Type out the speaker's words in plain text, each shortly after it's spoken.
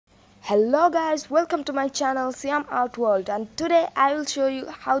Hello guys, welcome to my channel Siyam Art World, and today I will show you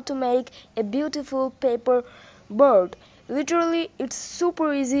how to make a beautiful paper bird. Literally it's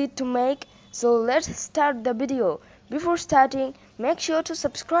super easy to make, so let's start the video. Before starting, make sure to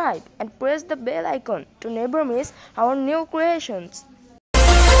subscribe and press the bell icon to never miss our new creations.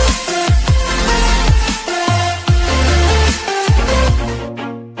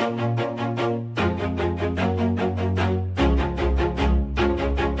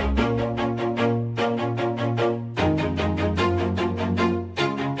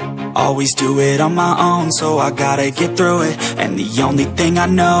 Always do it on my own, so I gotta get through it. And the only thing I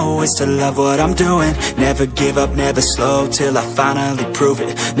know is to love what I'm doing. Never give up, never slow, till I finally prove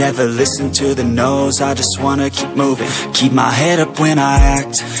it. Never listen to the no's, I just wanna keep moving. Keep my head up when I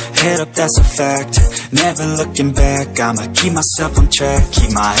act, head up, that's a fact. Never looking back, I'ma keep myself on track.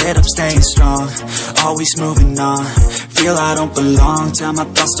 Keep my head up, staying strong, always moving on. Feel I don't belong, tell my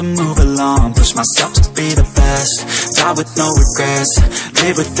thoughts to move along. Push myself to be the best, die with no regrets.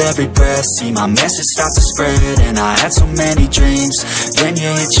 Live with every breath, see my message start to spread. And I had so many dreams, then you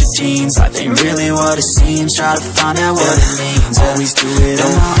hit your teens. Life ain't really what it seems, try to find out what it means. Always do it on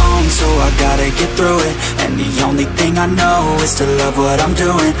my own, so I gotta get through it. And the only thing I know is to love what I'm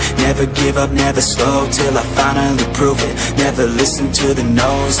doing. Never give up, never slow, till I finally prove it. Never listen to the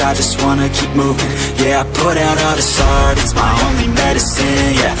no's, I just wanna keep moving. Yeah, I put out all this art, it's my only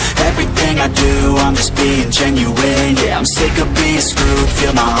medicine. Yeah, everything I do, I'm just being genuine. Yeah, I'm sick of being screwed,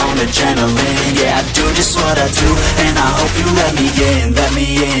 feel my own adrenaline. Yeah, I do just what I do, and I hope you let me in,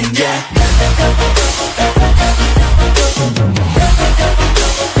 yeah.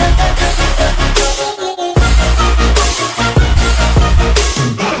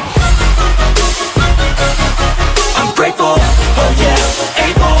 I'm grateful, oh yeah,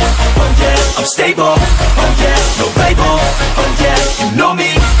 able, oh yeah, I'm stable, oh yeah, no label, oh yeah, you know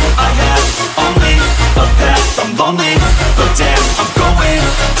me, I have only a path, I'm lonely, but damn, I'm going to win.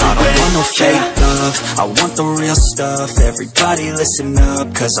 I don't want no fake love, I want the real stuff. Everybody listen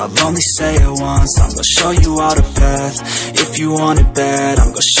up, cause I'll only say it once. I'm gonna show you all the path, if you want it bad. I'm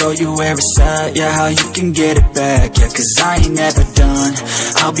gonna show you where it's at, yeah, how you can get it back. Yeah, cause I ain't never done,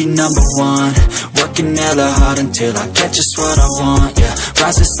 I'll be number one. Working hella hard until I get just what I want, yeah.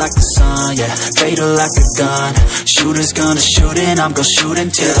 Rises like the sun, yeah, fatal like a gun. Shooter's gonna shoot and I'm gonna shoot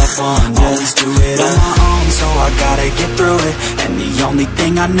until I won, yeah. Always do it on my own, so I gotta get through it. And the only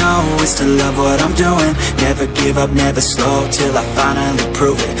thing I know is to love what I'm doing. Never give up, never slow, till I finally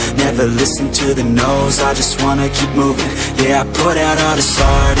prove it. Never listen to the no's, I just wanna keep moving. Yeah, I put out all this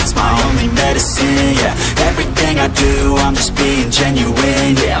art, it's my only medicine. Yeah, everything I do, I'm just being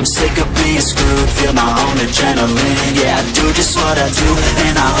genuine. Yeah, I'm sick of being screwed, feel my own adrenaline. Yeah, I do just what I do,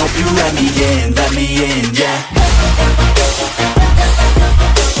 and I hope you let me in, yeah.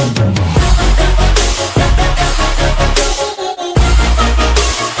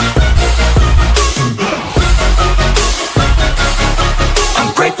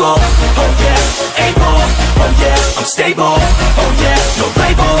 I'm grateful, oh yeah, able, oh yeah, I'm stable, oh yeah, no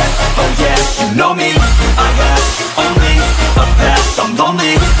label, oh yeah, you know me, I have only a path, I'm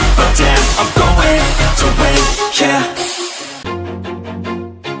lonely, but damn, I'm going to win, yeah.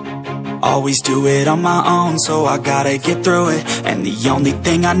 Always do it on my own, so I gotta get through it. And the only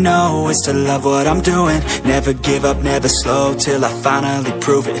thing I know is to love what I'm doing. Never give up, never slow, till I finally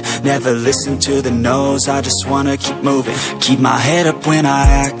prove it. Never listen to the no's, I just wanna keep moving. Keep my head up when I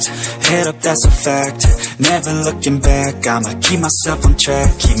act, head up, that's a fact. Never looking back, I'ma keep myself on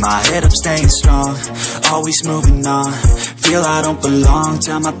track. Keep my head up, staying strong, always moving on. Feel I don't belong,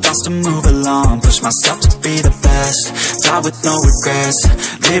 tell my thoughts to move along. Push myself to be the best, die with no regrets.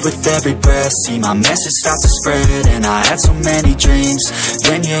 Live with every breath, see my message start to spread. And I had so many dreams,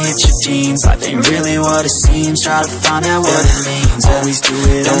 then you hit your teens. Life ain't really what it seems, try to find out what it means. Always do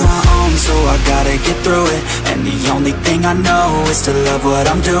it on my own, so I gotta get through it. And the only thing I know is to love what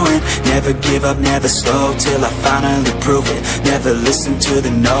I'm doing. Never give up, never slow, till I finally prove it. Never listen to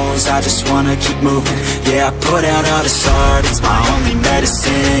the no's, I just wanna keep moving. Yeah, I put out all this art, it's my only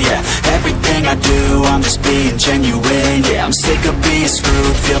medicine. Yeah, everything I do, I'm just being genuine. Yeah, I'm sick of being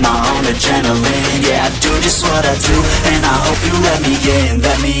screwed, feel my own adrenaline. Yeah, I do just what I do, and I hope you let me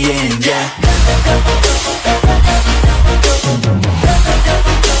in, yeah.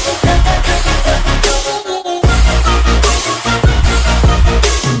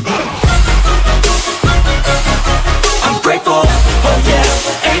 I'm grateful, oh yeah,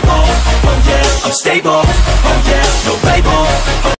 able, oh yeah, I'm stable,